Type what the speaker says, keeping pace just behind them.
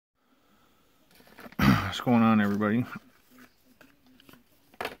What's going on, everybody?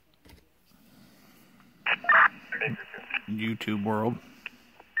 YouTube world.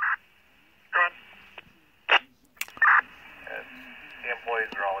 The employees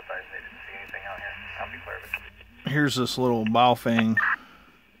are all advised they didn't see anything out here. I'll be clear of it. Here's this little Baofeng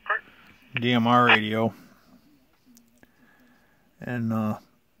DMR radio. And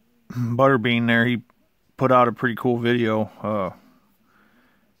Butterbean there, he put out a pretty cool video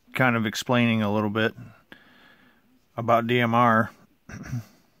kind of explaining a little bit about DMR.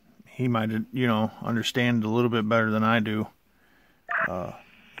 He might, you know, understand it a little bit better than I do. You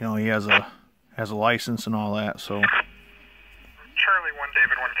know, he has a license and all that, so. Charlie 1,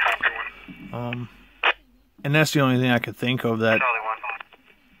 David 1, copy 1. And that's the only thing I could think of that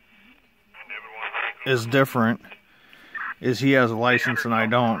is different, is he has a license and I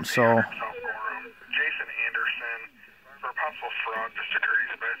don't, so. Jason Anderson, for a possible fraud, the security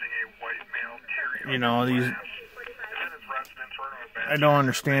is advising a white male Terry. You know, these, I don't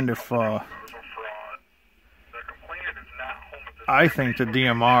understand if, I think the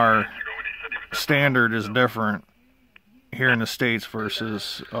DMR standard is different here in the States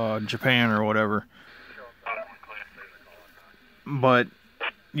versus Japan or whatever. But,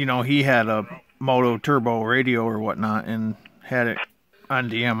 you know, he had a Moto Turbo radio or whatnot and had it on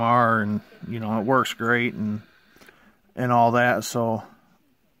DMR, and, you know, it works great and all that. So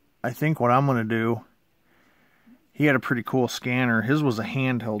I think what I'm going to do, he had a pretty cool scanner. His was a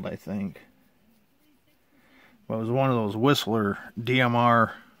handheld, I think. But it was one of those Whistler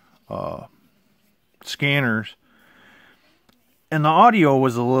DMR scanners. And the audio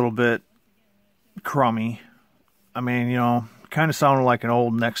was a little bit crummy. I mean, you know, kind of sounded like an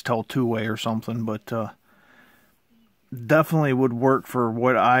old Nextel two-way or something, but definitely would work for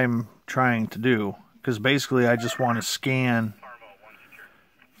what I'm trying to do. Because basically I just want to scan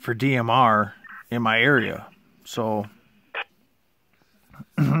for DMR in my area. So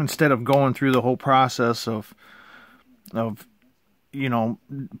instead of going through the whole process of you know,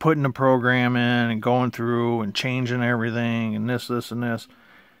 putting the program in and going through and changing everything and this and this,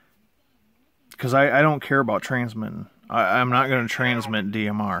 because I don't care about transmitting. I'm not going to transmit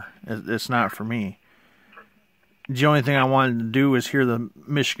DMR. It's not for me. The only thing I wanted to do is hear the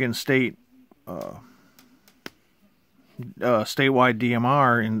Michigan State statewide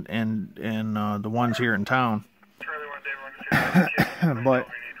DMR and the ones here in town. But,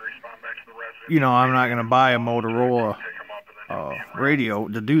 you know, I'm not going to buy a Motorola radio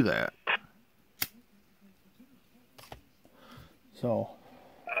to do that. So,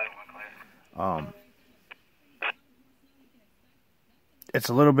 it's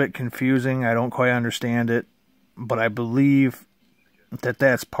a little bit confusing. I don't quite understand it, but I believe that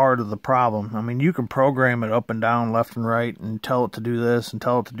that's part of the problem. I mean, you can program it up and down, left and right, and tell it to do this and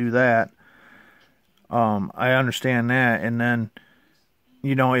tell it to do that. I understand that, and then,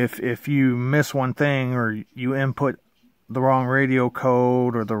 you know, if you miss one thing or you input the wrong radio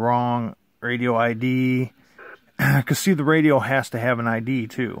code or the wrong radio ID, because see, the radio has to have an ID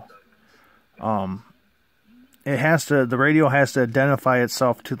too. The radio has to identify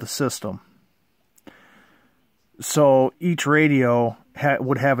itself to the system. So each radio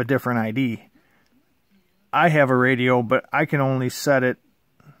would have a different ID. I have a radio, but I can only set it.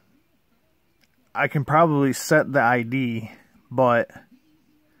 I can probably set the ID, but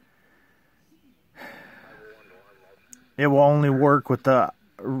it will only work with the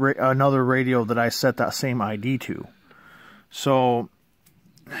another radio that I set that same ID to. So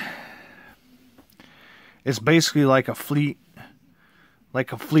it's basically like a fleet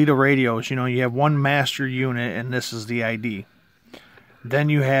of radios. You know, you have one master unit, and this is the ID. Then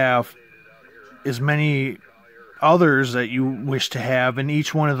you have as many others that you wish to have, and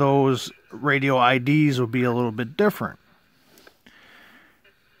each one of those radio IDs will be a little bit different.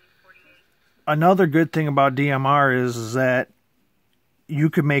 Another good thing about DMR is that you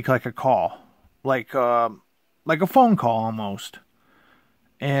could make like a call, like a phone call almost,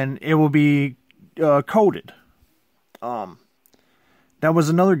 and it will be coded. That was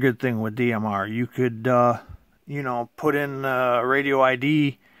another good thing with DMR. You could, you know, put in a radio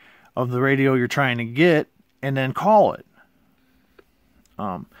ID of the radio you're trying to get and then call it.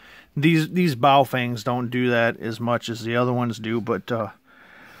 These Baofengs don't do that as much as the other ones do, but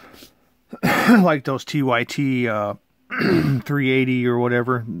like those TYT 380 or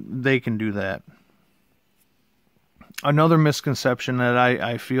whatever, they can do that. Another misconception that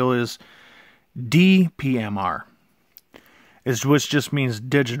I feel is DPMR, which just means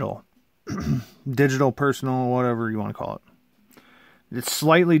digital. Digital, personal, whatever you want to call it. It's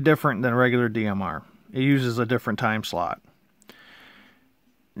slightly different than regular DMR. It uses a different time slot.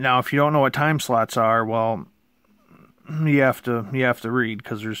 Now, if you don't know what time slots are, well, you have to read,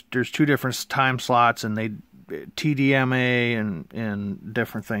 because there's two different time slots, and they TDMA and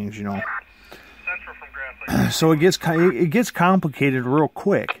different things, you know. So it gets complicated real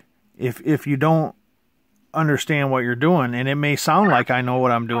quick if you don't understand what you're doing. And it may sound like I know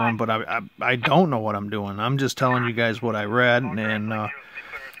what I'm doing, but I don't know what I'm doing. I'm just telling you guys what I read and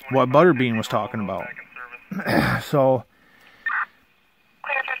what Butterbean was talking about. So,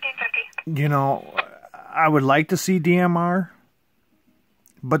 you know, I would like to see DMR,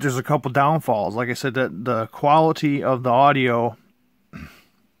 but there's a couple downfalls. Like I said, that the quality of the audio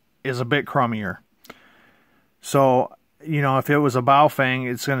is a bit crummier. So, you know, if it was a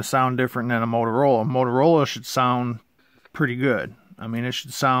Baofeng, it's going to sound different than a Motorola. Motorola should sound pretty good. I mean, it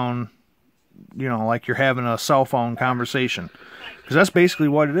should sound, you know, like you're having a cell phone conversation. Because that's basically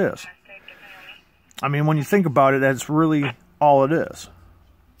what it is. I mean, when you think about it, that's really all it is.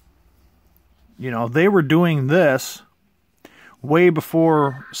 You know, they were doing this way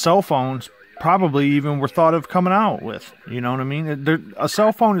before cell phones probably even were thought of coming out with. You know what I mean? A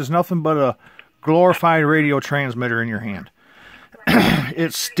cell phone is nothing but a glorified radio transmitter in your hand.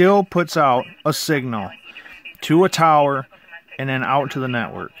 It still puts out a signal to a tower and then out to the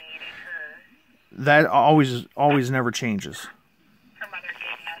network. That always never changes.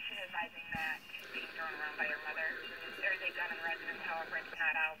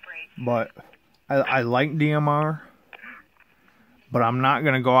 But I like DMR, but I'm not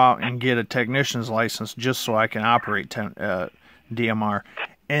going to go out and get a technician's license just so I can operate DMR.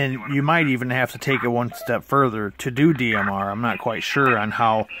 And you might even have to take it one step further to do DMR. I'm not quite sure on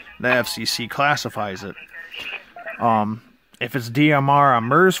how the FCC classifies it. If it's DMR on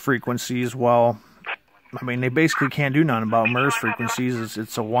MURS frequencies, well, I mean, they basically can't do nothing about MURS frequencies.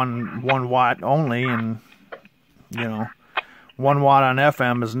 It's a one watt only, and, you know, 1 watt on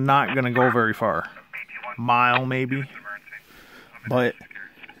FM is not going to go very far. Mile, maybe. But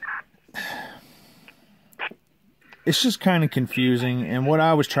it's just kind of confusing, and what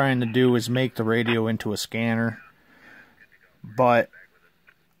I was trying to do is make the radio into a scanner, but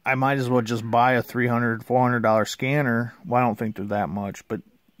I might as well just buy a $300, $400 scanner. Well, I don't think they're that much, but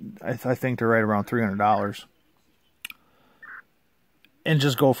I think they're right around $300, and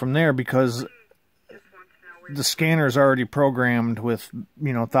just go from there, because the scanner is already programmed with,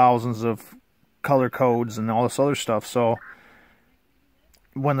 you know, thousands of color codes and all this other stuff. So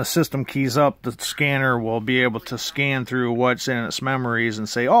when the system keys up, the scanner will be able to scan through what's in its memories and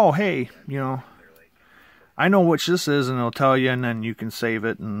say, oh, hey, you know, I know which this is, and it'll tell you, and then you can save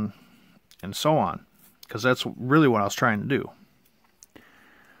it and so on. Because that's really what I was trying to do.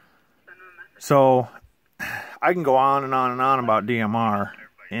 So I can go on and on and on about DMR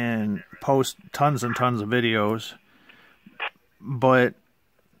and post tons and tons of videos, but,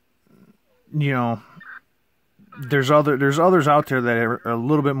 you know, there's others out there that are a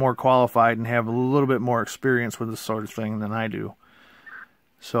little bit more qualified and have a little bit more experience with this sort of thing than I do.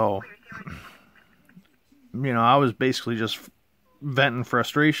 So, you know, I was basically just venting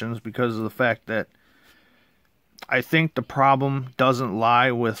frustrations because of the fact that I think the problem doesn't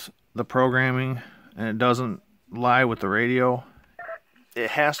lie with the programming, and it doesn't lie with the radio. It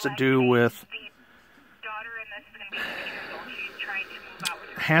has to do with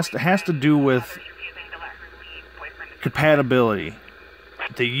compatibility.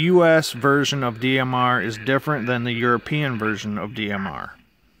 The US version of DMR is different than the European version of DMR.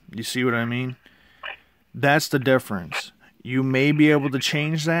 You see what I mean? That's the difference. You may be able to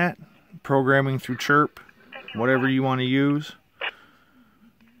change that, programming through Chirp, whatever you want to use,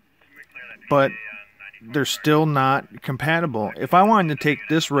 but they're still not compatible. If I wanted to take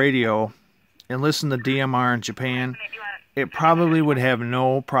this radio and listen to DMR in Japan, it probably would have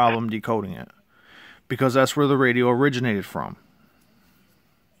no problem decoding it, because that's where the radio originated from.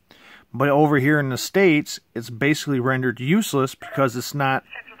 But over here in the States, it's basically rendered useless because it's not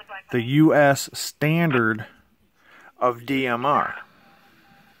the US standard of DMR.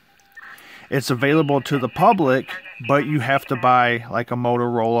 It's available to the public, but you have to buy like a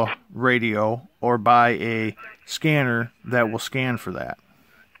Motorola radio or buy a scanner that will scan for that.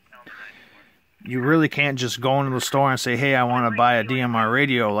 You really can't just go into the store and say, hey, I want to buy a DMR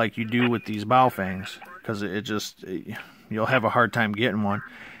radio like you do with these Baofengs, because you'll have a hard time getting one.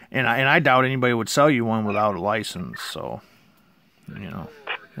 And I doubt anybody would sell you one without a license, so, you know,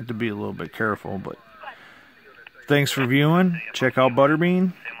 have to be a little bit careful. But thanks for viewing. Check out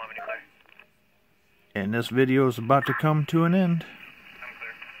Butterbean. And this video is about to come to an end.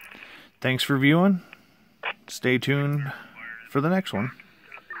 Thanks for viewing. Stay tuned for the next one.